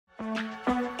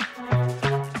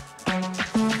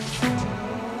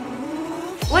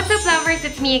What's up, lovers?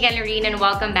 It's me again, Laureen, and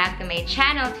welcome back to my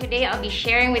channel. Today, I'll be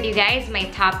sharing with you guys my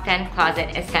top 10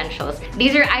 closet essentials.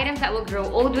 These are items that will grow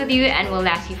old with you and will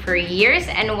last you for years.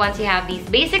 And once you have these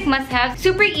basic must-haves,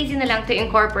 super easy na lang to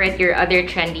incorporate your other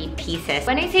trendy pieces.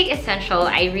 When I say essential,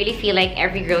 I really feel like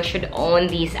every girl should own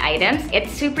these items.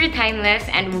 It's super timeless,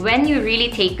 and when you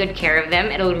really take good care of them,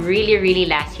 it'll really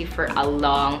last you for a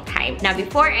long time. Now,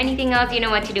 before anything else, you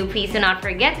know what to do. Please do not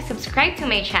forget to subscribe to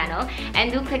my channel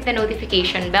and do click the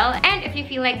notification bell. And if you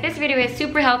feel like this video is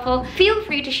super helpful, feel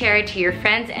free to share it to your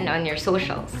friends and on your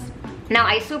socials. Now,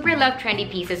 I super love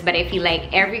trendy pieces, but I feel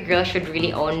like every girl should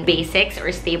really own basics or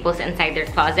staples inside their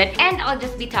closet. And I'll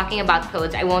just be talking about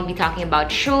clothes. I won't be talking about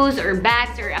shoes or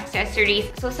bags or accessories.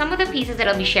 So some of the pieces that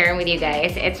I'll be sharing with you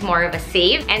guys, it's more of a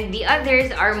save, and the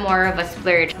others are more of a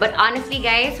splurge. But honestly,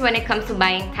 guys, when it comes to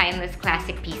buying timeless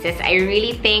classic pieces, I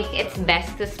really think it's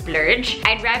best to splurge.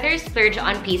 I'd rather splurge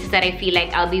on pieces that I feel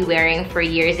like I'll be wearing for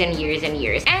years and years and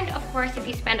years. And of course, if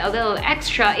you spend a little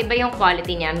extra, iba yung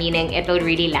quality niya, meaning it'll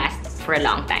really last for a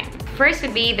long time. First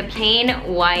would be the plain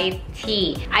white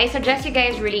tee. I suggest you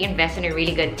guys really invest in a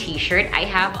really good t-shirt. I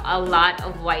have a lot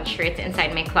of white shirts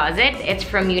inside my closet. It's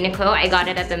from Uniqlo. I got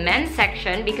it at the men's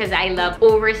section because I love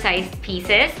oversized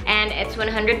pieces, and it's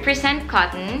 100%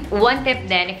 cotton. One tip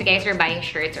then, if you guys are buying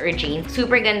shirts or jeans,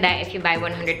 super ganda if you buy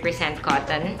 100%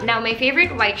 cotton. Now, my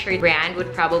favorite white shirt brand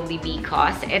would probably be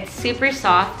COS. It's super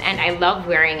soft and I love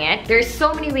wearing it. There's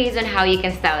so many ways on how you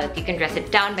can style it. You can dress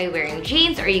it down by wearing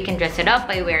jeans, or you can dress it up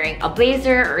by wearing a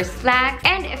blazer or slacks.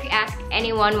 And if you ask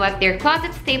anyone what their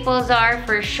closet staples are,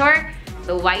 for sure,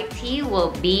 the white tee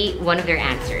will be one of their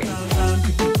answers.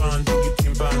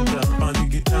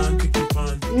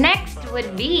 Next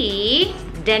would be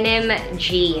denim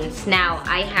jeans. Now,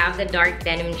 I have the dark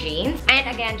denim jeans, and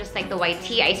again, just like the white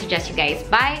tee, I suggest you guys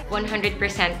buy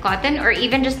 100% cotton or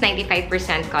even just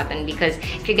 95% cotton, because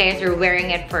if you guys are wearing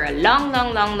it for a long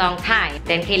time,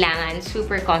 then kailangan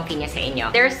super comfy niya sa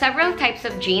inyo. There are several types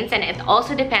of jeans, and it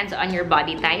also depends on your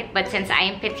body type, but since I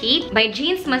am petite, my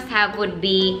jeans must-have would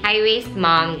be high-waist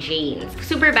mom jeans.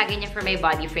 Super bagay niya for my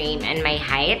body frame and my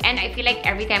height, and I feel like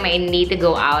every time I need to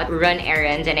go out, run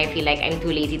errands, and I feel like I'm too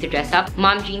lazy to dress up,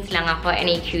 mom jeans lang ako and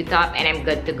a Q-top, and I'm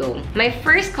good to go. My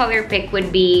first color pick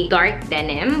would be dark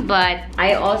denim, but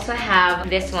I also have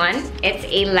this one. It's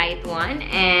a light one,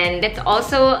 and it's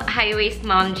also high-waist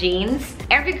mom jeans.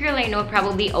 Every girl I know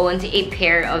probably owns a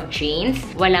pair of jeans.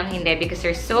 Walang hindi, because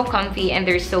they're so comfy and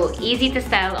they're so easy to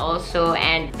style also,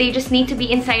 and they just need to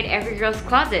be inside every girl's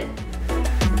closet.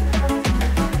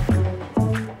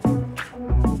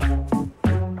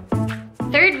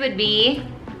 Third would be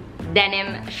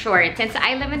denim shorts. Since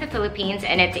I live in the Philippines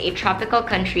and it's a tropical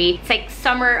country, it's like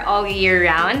summer all year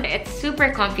round, it's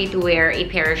super comfy to wear a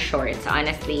pair of shorts,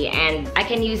 honestly, and I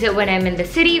can use it when I'm in the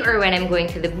city or when I'm going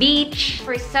to the beach.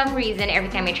 For some reason, every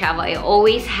time I travel, I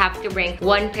always have to bring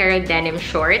one pair of denim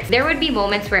shorts. There would be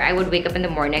moments where I would wake up in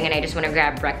the morning and I just want to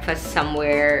grab breakfast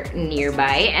somewhere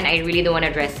nearby, and I really don't want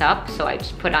to dress up, so I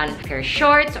just put on a pair of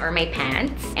shorts or my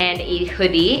pants and a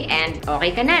hoodie, and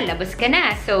okay ka na, labas ka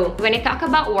na. So when I talk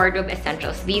about wardrobe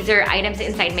essentials, these are items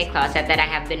inside my closet that I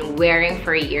have been wearing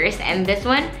for years, and this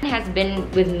one has been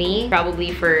with me probably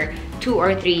for 2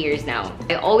 or 3 years now.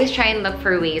 I always try and look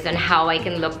for ways on how I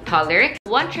can look taller.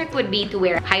 One trick would be to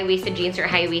wear high-waisted jeans or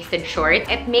high-waisted shorts.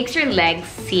 It makes your legs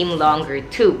seem longer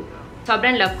too.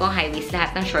 Sobrang love ko high-waist.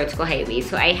 Lahat ng shorts ko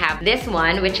high-waist. So I have this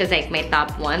one, which is like my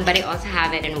top one, but I also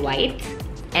have it in white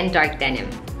and dark denim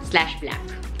 / black.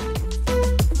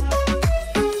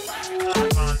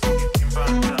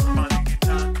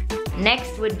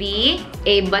 Next would be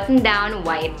a button-down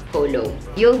white polo.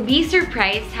 You'll be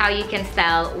surprised how you can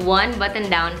style one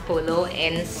button-down polo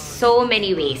in so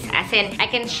many ways. As in, I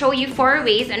can show you 4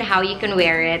 ways on how you can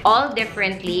wear it, all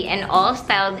differently and all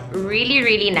styled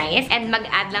really nice, and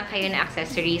mag-add lang kayo ng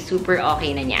accessory, super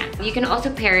okay na niya. You can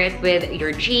also pair it with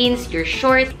your jeans, your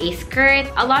shorts, a skirt,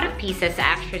 a lot of pieces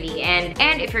actually, and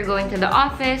if you're going to the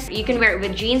office, you can wear it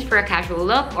with jeans for a casual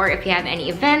look, or if you have any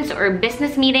events or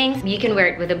business meetings, you can wear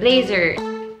it with a blazer.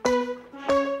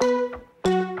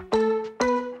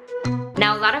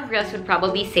 Now, a lot of girls would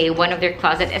probably say one of their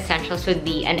closet essentials would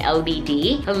be an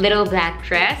LBD, a little black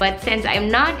dress. But since I'm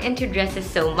not into dresses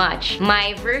so much,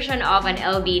 my version of an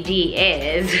LBD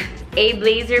is a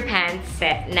blazer pants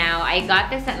set. Now, I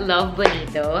got this at Love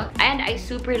Bonito, and I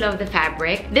super love the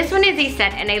fabric. This one is a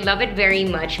set, and I love it very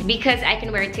much because I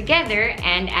can wear it together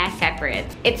and as separate.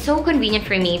 It's so convenient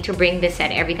for me to bring this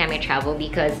set every time I travel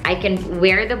because I can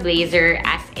wear the blazer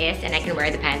as is and I can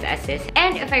wear the pants as is.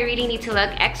 And if I really need to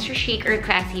look extra chic or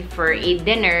classy for a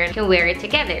dinner, I can wear it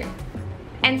together.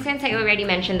 And since I already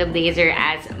mentioned the blazer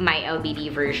as my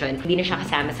LBD version, hindi na siya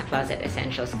kasama sa closet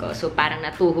essentials ko. So parang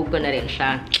natuhog ko na rin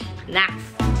siya. Next!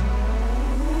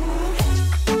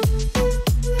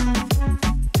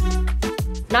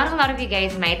 Not a lot of you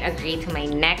guys might agree to my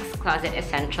next closet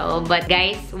essential, but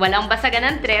guys, walang basagan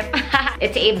ng trip.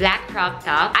 It's a black crop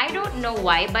top. I don't know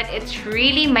why, but it's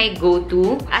really my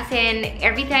go-to. As in,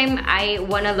 every time I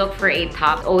wanna look for a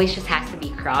top, it always just has to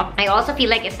be cropped. I also feel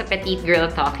like it's a petite girl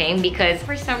talking because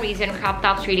for some reason, crop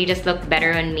tops really just look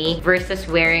better on me versus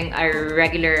wearing a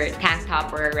regular tank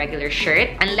top or a regular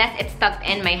shirt, unless it's tucked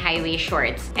in my high-waist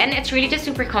shorts. And it's really just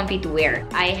super comfy to wear.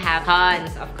 I have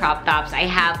tons of crop tops. I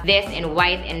have this in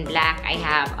white and black. I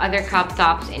have other crop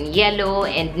tops in yellow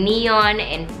and neon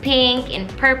and pink and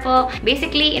purple,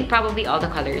 basically in probably all the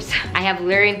colors. I have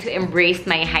learned to embrace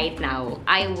my height now.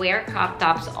 I wear crop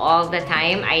tops all the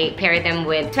time. I pair them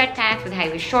with sweatpants, with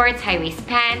high-waist shorts, high-waist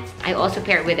pants. I also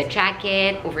pair it with a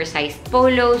jacket, oversized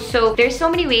polos. So there's so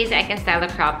many ways I can style a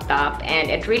crop top, and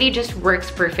it really just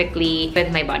works perfectly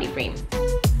with my body frame.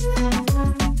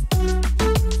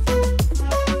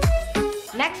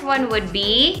 Next one would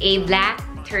be a black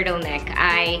turtleneck.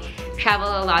 I travel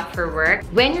a lot for work.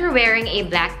 When you're wearing a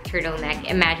black turtleneck,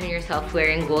 imagine yourself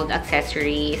wearing gold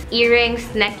accessories, earrings,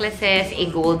 necklaces, a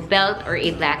gold belt, or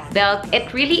a black belt.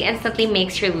 It really instantly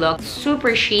makes your look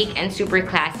super chic and super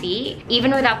classy, even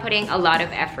without putting a lot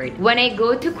of effort. When I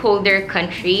go to colder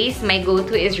countries, my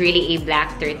go-to is really a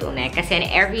black turtleneck. Kasi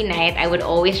every night, I would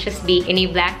always just be in a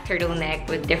black turtleneck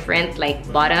with different like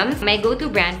bottoms. My go-to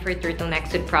brand for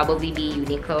turtlenecks would probably be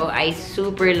Uniqlo. I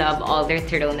super love all their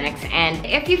turtlenecks. And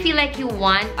if you feel like you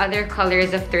want other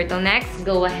colors of turtlenecks,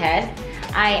 go ahead.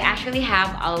 I actually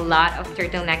have a lot of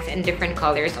turtlenecks in different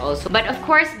colors also. But of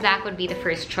course, black would be the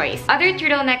first choice. Other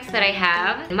turtlenecks that I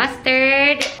have,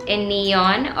 mustard, in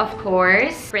neon, of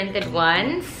course, printed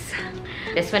ones.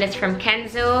 This one is from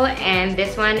Kenzo, and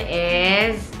this one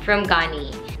is from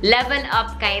Gani. Level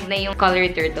up kind na yung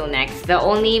colored turtlenecks. The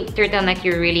only turtleneck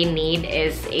you really need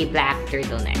is a black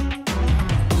turtleneck.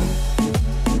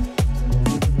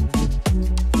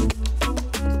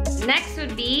 Next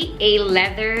would be a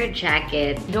leather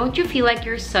jacket. Don't you feel like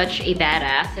you're such a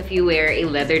badass if you wear a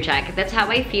leather jacket? That's how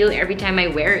I feel every time I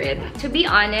wear it. To be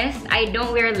honest, I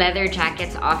don't wear leather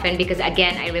jackets often because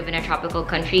again, I live in a tropical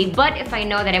country. But if I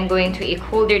know that I'm going to a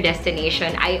colder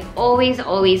destination, I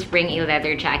always bring a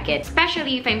leather jacket,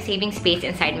 especially if I'm saving space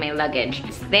inside my luggage.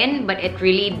 It's thin, but it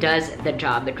really does the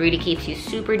job. It really keeps you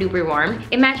super duper warm.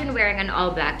 Imagine wearing an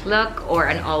all black look or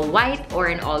an all white or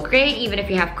an all gray, even if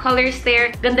you have colors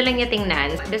there. Ganda lang yung tingnan.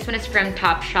 This one is from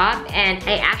Topshop, and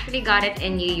I actually got it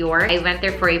in New York. I went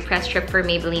there for a press trip for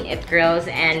Maybelline It Girls,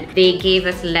 and they gave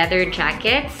us leather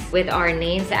jackets with our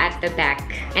names at the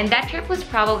back. And that trip was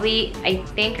probably, I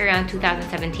think, around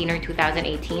 2017 or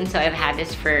 2018. So I've had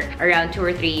this for around 2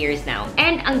 or 3 years now.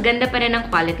 And ang ganda pa rin ng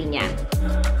quality niya.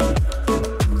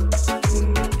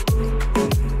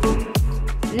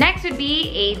 Next would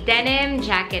be a denim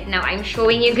jacket. Now, I'm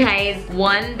showing you guys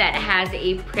one that has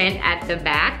a print at the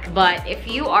back. But if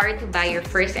you are to buy your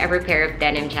first ever pair of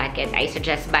denim jacket, I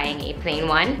suggest buying a plain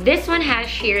one. This one has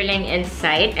shearling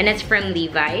inside, and it's from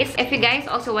Levi's. If you guys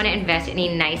also want to invest in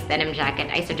a nice denim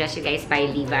jacket, I suggest you guys buy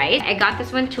Levi's. I got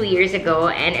this one 2 years ago,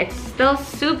 and it's still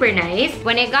super nice.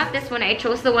 When I got this one, I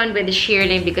chose the one with the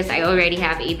shearling because I already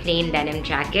have a plain denim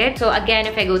jacket. So again,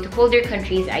 if I go to colder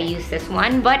countries, I use this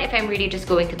one. But if I'm really just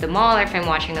going to the mall or if I'm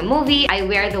watching a movie, I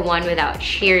wear the one without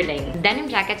shearling. Denim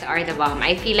jackets are the bomb.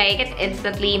 I feel like it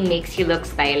instantly makes you look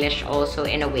stylish also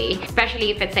in a way,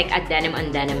 especially if it's like a denim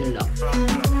on denim look.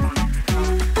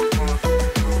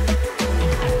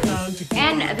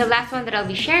 And the last one that I'll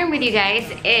be sharing with you guys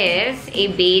is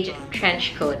a beige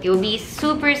trench coat. You'll be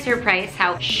super surprised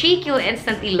how chic you'll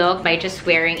instantly look by just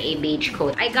wearing a beige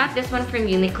coat. I got this one from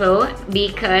Uniqlo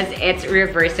because it's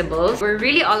reversible. We're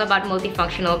really all about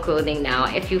multifunctional clothing now.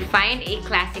 If you find a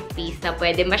classic piece na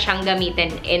pwede mo siyang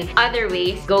gamitin in other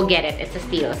ways, go get it. It's a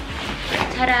steal.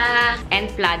 Ta-da! And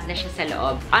plaid na siya sa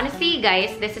loob. Honestly,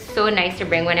 guys, this is so nice to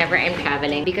bring whenever I'm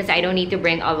traveling because I don't need to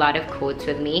bring a lot of coats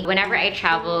with me. Whenever I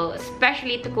travel,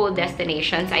 especially to cold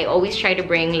destinations, I always try to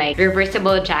bring like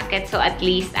reversible jackets, so at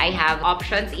least I have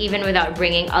options even without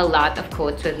bringing a lot of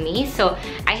coats with me. So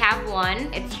I have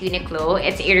one. It's Uniqlo.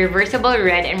 It's a reversible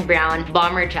red and brown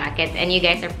bomber jacket, and you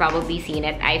guys have probably seen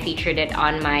it. I featured it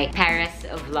on my Paris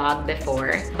vlog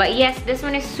before. But yes, this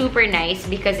one is super nice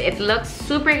because it looks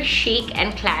super chic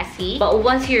and classy, but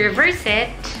once you reverse it,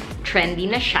 trendy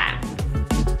na siya.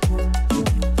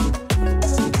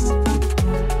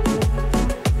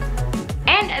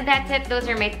 that's it. Those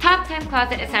are my top 10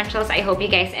 closet essentials. I hope you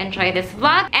guys enjoy this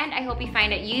vlog, and I hope you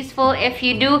find it useful. If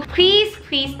you do, please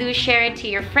do share it to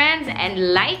your friends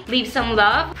and leave some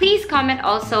love. Please comment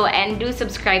also, and do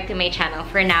subscribe to my channel.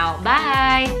 For now,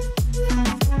 bye!